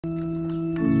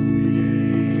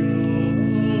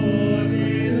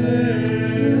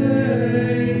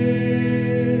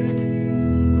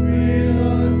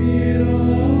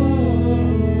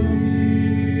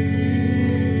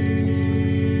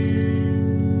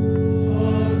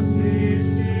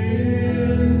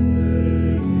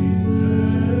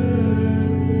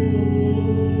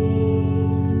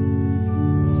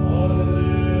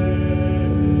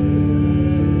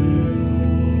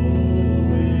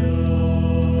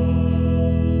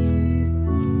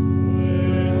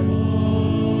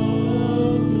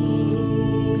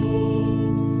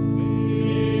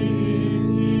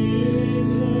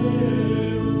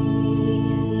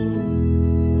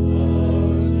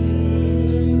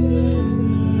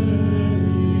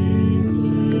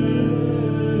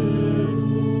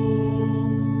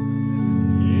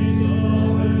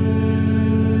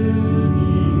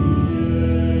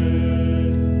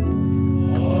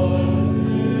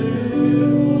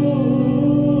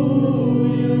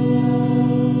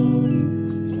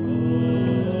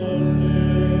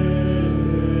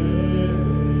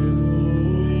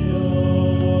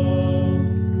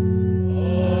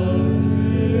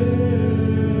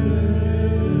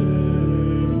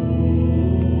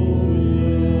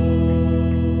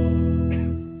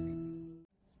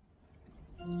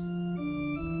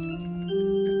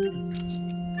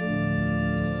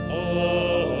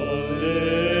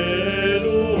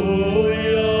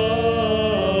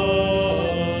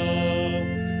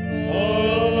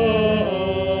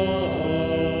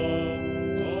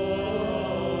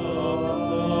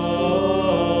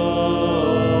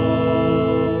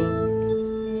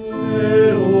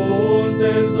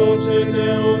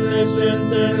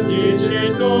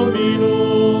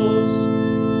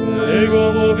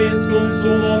quis cum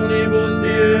sum omnibus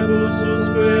diebus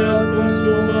usque ad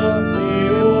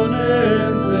consumatione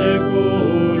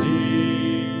secoli.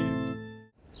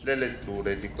 Le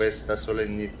letture di questa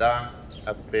solennità,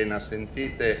 appena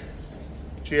sentite,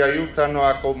 ci aiutano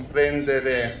a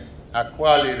comprendere a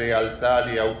quali realtà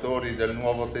gli autori del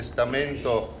Nuovo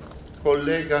Testamento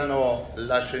collegano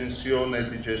l'ascensione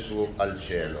di Gesù al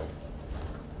cielo.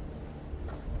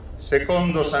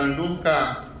 Secondo San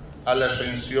Luca,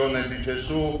 all'ascensione di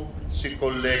Gesù si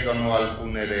collegano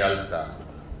alcune realtà.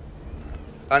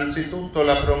 Anzitutto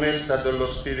la promessa dello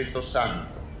Spirito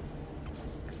Santo.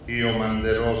 Io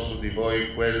manderò su di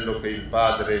voi quello che il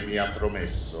Padre mi ha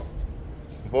promesso.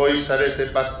 Voi sarete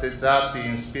battezzati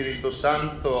in Spirito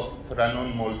Santo fra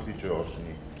non molti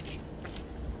giorni.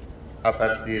 A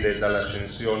partire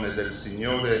dall'Ascensione del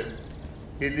Signore,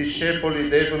 i discepoli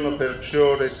devono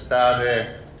perciò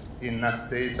restare in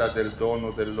attesa del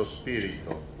dono dello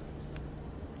Spirito,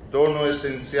 dono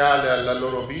essenziale alla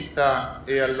loro vita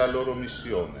e alla loro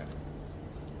missione,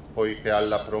 poiché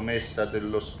alla promessa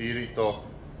dello Spirito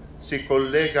si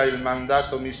collega il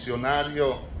mandato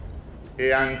missionario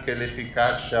e anche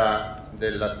l'efficacia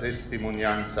della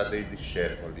testimonianza dei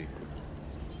discepoli.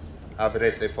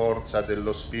 Avrete forza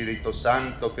dello Spirito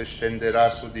Santo che scenderà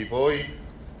su di voi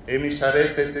e mi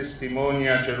sarete testimoni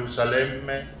a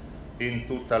Gerusalemme, in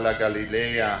tutta la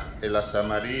Galilea e la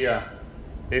Samaria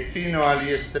e fino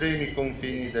agli estremi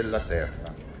confini della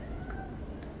terra.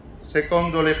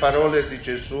 Secondo le parole di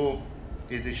Gesù,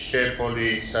 i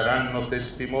discepoli saranno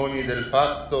testimoni del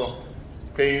fatto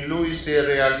che in Lui si è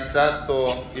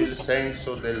realizzato il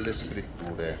senso delle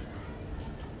Scritture.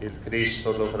 Il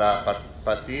Cristo dovrà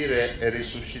patire e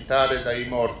risuscitare dai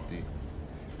morti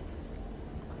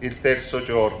il terzo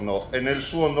giorno e nel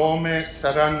suo nome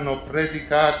saranno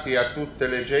predicati a tutte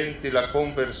le genti la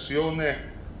conversione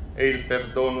e il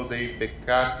perdono dei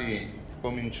peccati,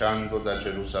 cominciando da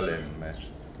Gerusalemme.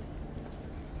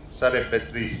 Sarebbe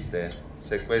triste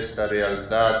se questa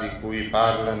realtà di cui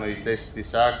parlano i testi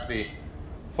sacri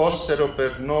fossero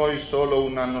per noi solo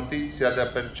una notizia da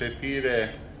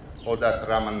percepire o da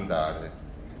tramandare.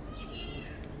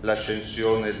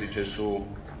 L'ascensione di Gesù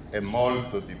è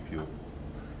molto di più.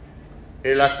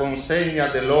 È la consegna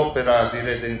dell'opera di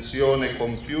redenzione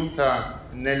compiuta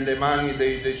nelle mani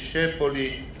dei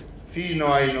discepoli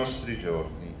fino ai nostri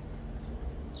giorni.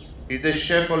 I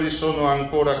discepoli sono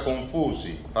ancora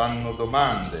confusi, fanno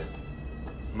domande,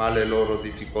 ma le loro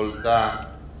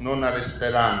difficoltà non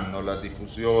arresteranno la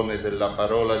diffusione della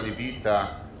parola di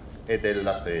vita e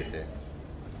della fede.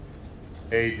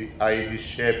 E ai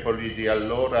discepoli di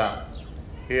allora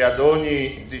e ad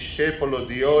ogni discepolo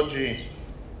di oggi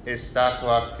è stato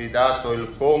affidato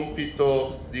il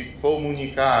compito di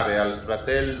comunicare al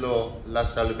fratello la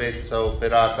salvezza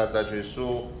operata da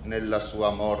Gesù nella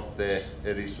sua morte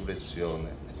e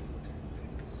risurrezione.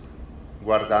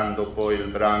 Guardando poi il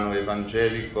brano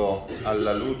evangelico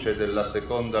alla luce della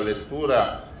seconda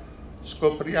lettura,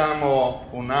 scopriamo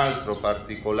un altro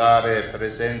particolare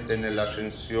presente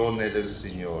nell'ascensione del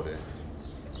Signore.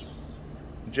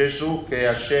 Gesù che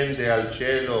ascende al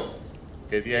cielo,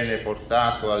 che viene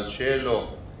portato al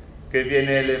cielo, che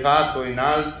viene elevato in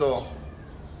alto,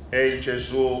 è il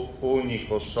Gesù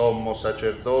unico sommo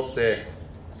sacerdote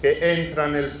che entra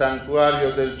nel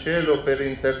santuario del cielo per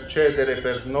intercedere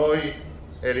per noi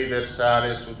e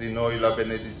riversare su di noi la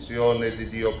benedizione di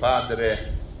Dio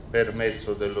Padre per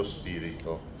mezzo dello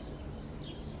Spirito.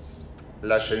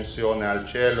 L'ascensione al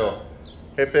cielo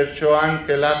è perciò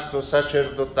anche l'atto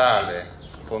sacerdotale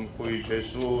con cui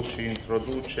Gesù ci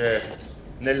introduce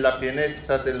nella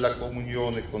pienezza della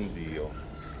comunione con Dio.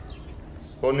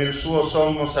 Con il suo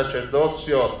sommo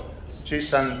sacerdozio ci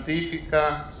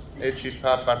santifica e ci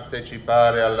fa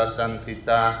partecipare alla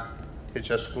santità che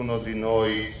ciascuno di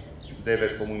noi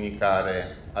deve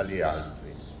comunicare agli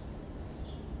altri.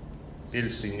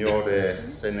 Il Signore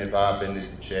se ne va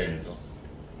benedicendo,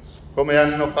 come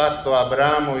hanno fatto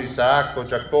Abramo, Isacco,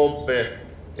 Giacobbe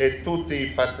e tutti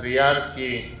i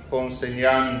patriarchi,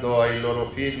 consegnando ai loro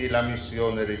figli la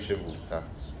missione ricevuta.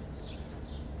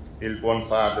 Il buon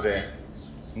padre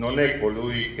non è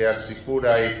colui che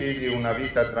assicura ai figli una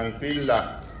vita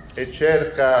tranquilla e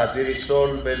cerca di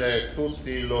risolvere tutti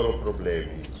i loro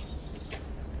problemi.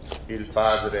 Il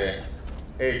padre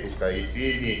educa i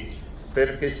figli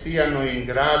perché siano in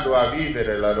grado a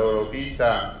vivere la loro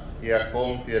vita e a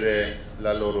compiere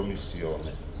la loro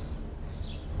missione.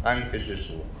 Anche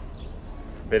Gesù,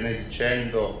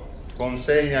 benedicendo,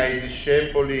 consegna ai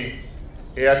discepoli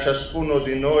e a ciascuno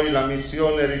di noi la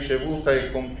missione ricevuta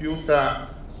e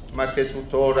compiuta, ma che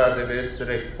tuttora deve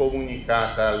essere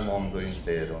comunicata al mondo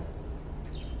intero.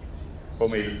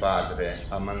 come il Padre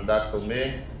ha mandato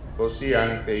me, così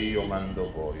anche io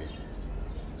mando voi.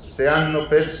 Se hanno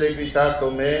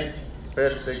perseguitato me,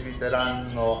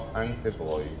 perseguiteranno anche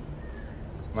voi,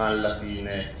 ma alla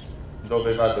fine,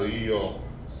 dove vado io,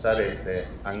 sarete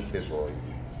anche voi.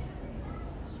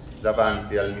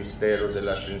 Davanti al mistero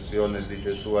dell'ascensione di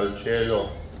Gesù al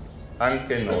cielo,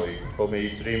 anche noi, come i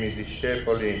primi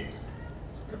discepoli,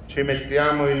 ci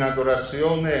mettiamo in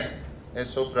adorazione e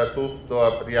soprattutto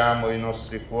apriamo i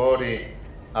nostri cuori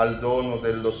al dono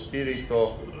dello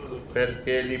Spirito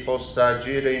perché Egli possa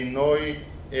agire in noi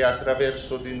e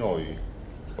attraverso di noi,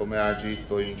 come ha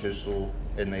agito in Gesù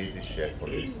e nei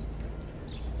discepoli.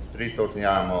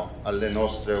 Ritorniamo alle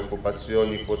nostre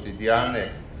occupazioni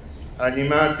quotidiane,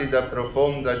 animati da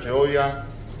profonda gioia,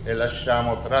 e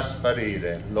lasciamo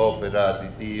trasparire l'opera di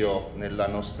Dio nella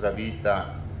nostra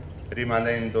vita,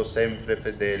 rimanendo sempre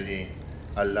fedeli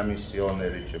alla missione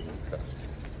ricevuta.